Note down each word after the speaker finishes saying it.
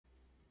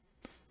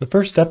The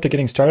first step to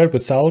getting started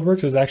with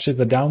SOLIDWORKS is actually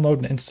the download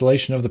and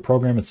installation of the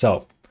program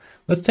itself.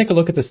 Let's take a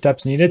look at the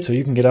steps needed so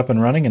you can get up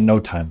and running in no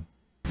time.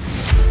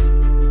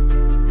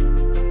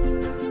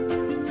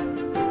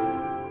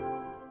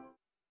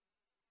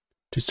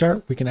 To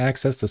start, we can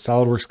access the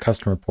SOLIDWORKS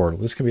customer portal.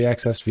 This can be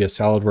accessed via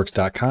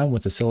solidworks.com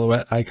with the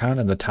silhouette icon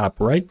in the top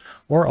right,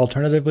 or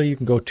alternatively, you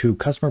can go to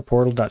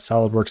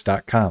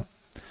customerportal.solidworks.com.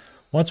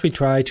 Once we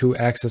try to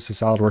access the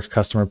SOLIDWORKS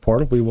customer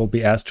portal, we will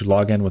be asked to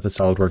log in with a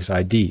SOLIDWORKS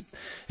ID.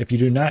 If you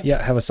do not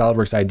yet have a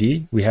SOLIDWORKS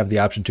ID, we have the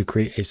option to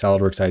create a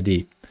SOLIDWORKS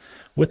ID.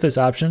 With this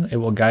option, it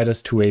will guide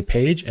us to a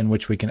page in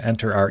which we can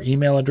enter our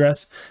email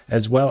address,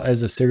 as well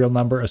as a serial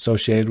number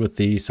associated with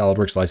the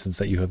SOLIDWORKS license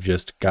that you have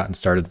just gotten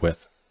started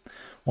with.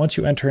 Once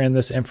you enter in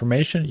this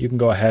information, you can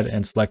go ahead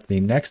and select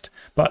the Next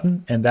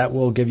button, and that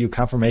will give you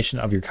confirmation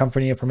of your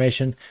company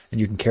information,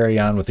 and you can carry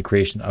on with the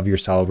creation of your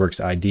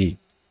SOLIDWORKS ID.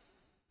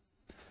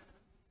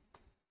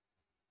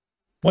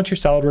 Once your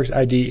SOLIDWORKS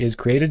ID is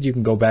created, you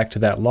can go back to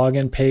that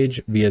login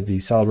page via the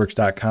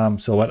solidworks.com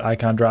silhouette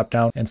icon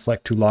dropdown and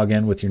select to log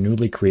in with your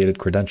newly created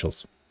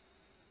credentials.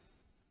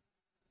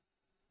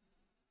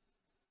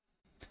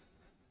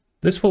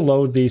 This will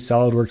load the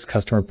SOLIDWORKS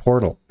customer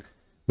portal.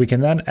 We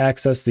can then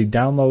access the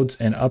Downloads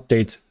and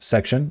Updates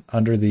section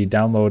under the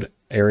Download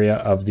area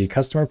of the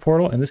customer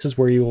portal, and this is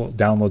where you will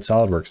download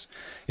SOLIDWORKS.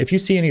 If you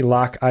see any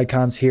lock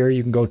icons here,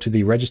 you can go to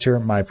the Register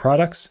My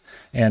Products,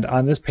 and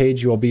on this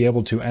page you will be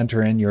able to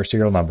enter in your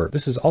serial number.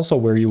 This is also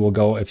where you will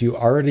go if you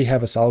already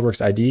have a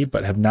SOLIDWORKS ID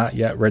but have not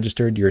yet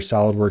registered your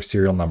SOLIDWORKS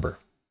serial number.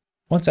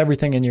 Once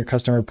everything in your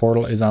customer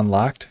portal is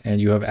unlocked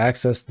and you have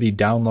accessed the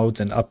Downloads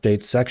and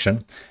Updates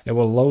section, it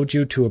will load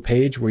you to a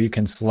page where you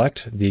can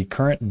select the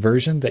current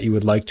version that you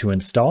would like to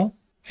install,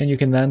 and you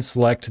can then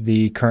select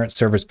the current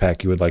service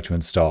pack you would like to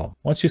install.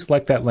 Once you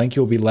select that link,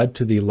 you'll be led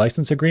to the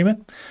license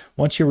agreement.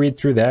 Once you read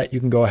through that, you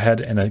can go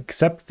ahead and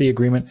accept the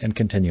agreement and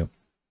continue.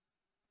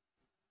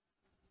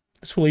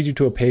 This will lead you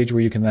to a page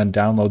where you can then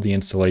download the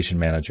installation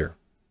manager.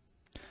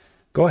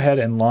 Go ahead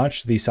and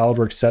launch the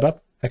SOLIDWORKS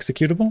setup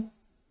executable,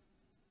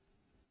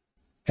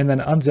 and then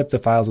unzip the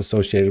files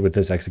associated with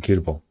this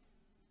executable.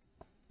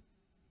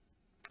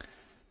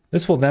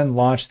 This will then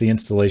launch the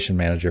installation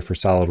manager for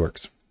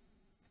SOLIDWORKS.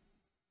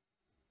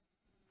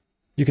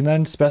 You can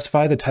then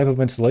specify the type of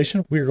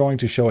installation. We are going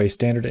to show a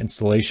standard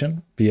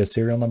installation via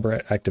serial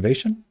number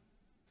activation.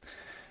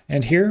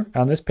 And here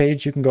on this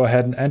page, you can go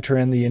ahead and enter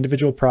in the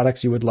individual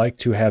products you would like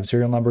to have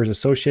serial numbers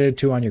associated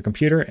to on your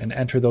computer and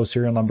enter those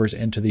serial numbers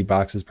into the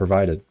boxes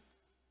provided.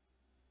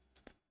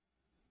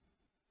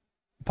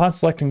 Upon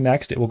selecting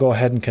Next, it will go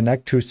ahead and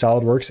connect to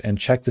SOLIDWORKS and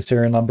check the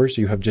serial numbers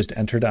you have just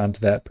entered onto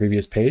that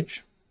previous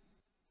page.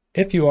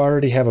 If you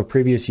already have a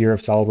previous year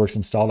of SOLIDWORKS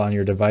installed on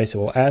your device, it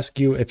will ask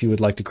you if you would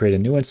like to create a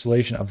new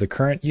installation of the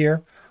current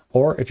year,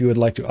 or if you would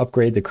like to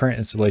upgrade the current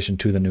installation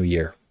to the new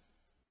year.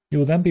 You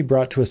will then be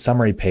brought to a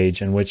summary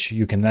page in which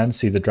you can then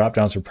see the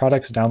drop-downs for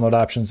products, download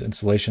options,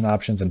 installation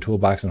options, and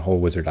toolbox and whole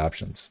wizard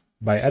options.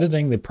 By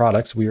editing the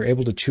products, we are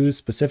able to choose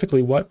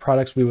specifically what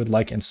products we would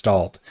like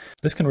installed.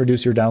 This can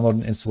reduce your download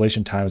and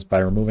installation times by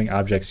removing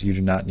objects you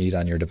do not need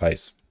on your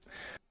device.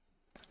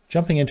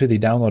 Jumping into the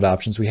download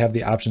options, we have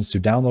the options to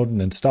download and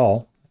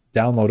install,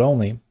 download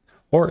only,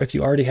 or if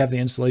you already have the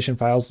installation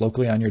files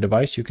locally on your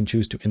device, you can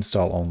choose to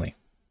install only.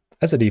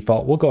 As a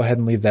default, we'll go ahead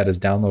and leave that as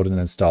download and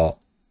install.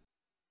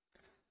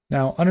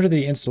 Now, under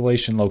the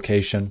installation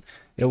location,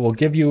 it will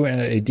give you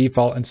a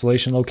default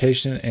installation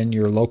location in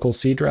your local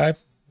C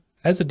drive.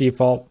 As a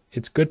default,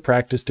 it's good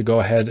practice to go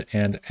ahead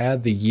and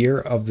add the year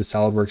of the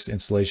SOLIDWORKS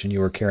installation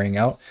you are carrying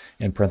out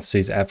in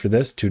parentheses after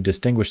this to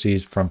distinguish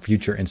these from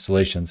future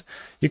installations.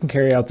 You can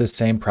carry out this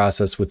same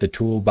process with the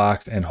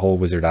toolbox and whole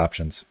wizard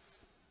options.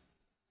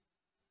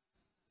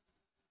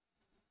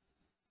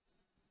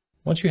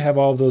 Once you have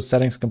all of those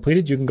settings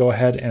completed, you can go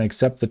ahead and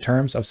accept the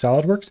terms of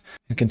SOLIDWORKS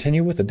and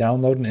continue with the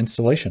download and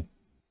installation.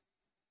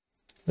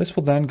 This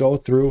will then go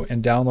through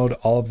and download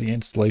all of the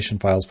installation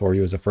files for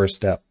you as a first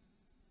step.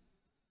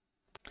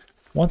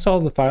 Once all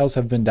of the files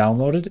have been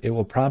downloaded, it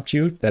will prompt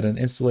you that an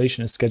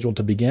installation is scheduled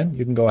to begin.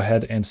 You can go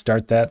ahead and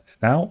start that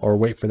now or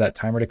wait for that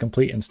timer to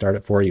complete and start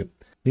it for you.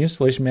 The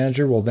installation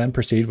manager will then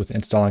proceed with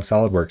installing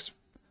SOLIDWORKS.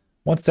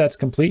 Once that's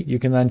complete, you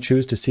can then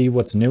choose to see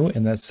what's new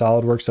in that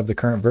SOLIDWORKS of the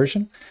current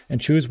version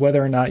and choose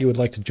whether or not you would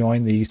like to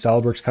join the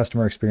SOLIDWORKS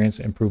Customer Experience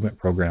Improvement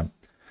Program.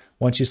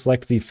 Once you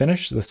select the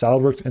Finish, the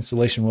SOLIDWORKS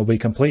installation will be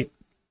complete.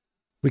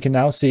 We can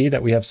now see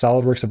that we have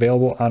SOLIDWORKS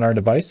available on our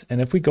device,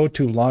 and if we go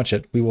to launch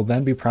it, we will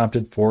then be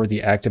prompted for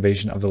the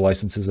activation of the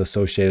licenses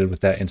associated with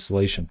that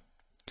installation.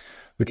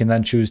 We can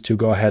then choose to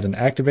go ahead and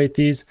activate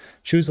these,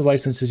 choose the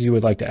licenses you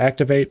would like to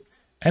activate,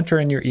 enter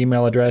in your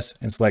email address,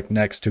 and select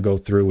Next to go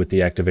through with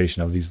the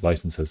activation of these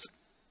licenses.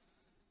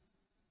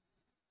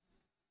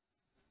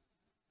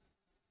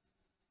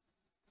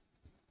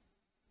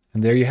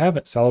 And there you have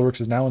it.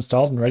 SOLIDWORKS is now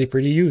installed and ready for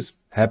you to use.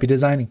 Happy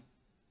designing!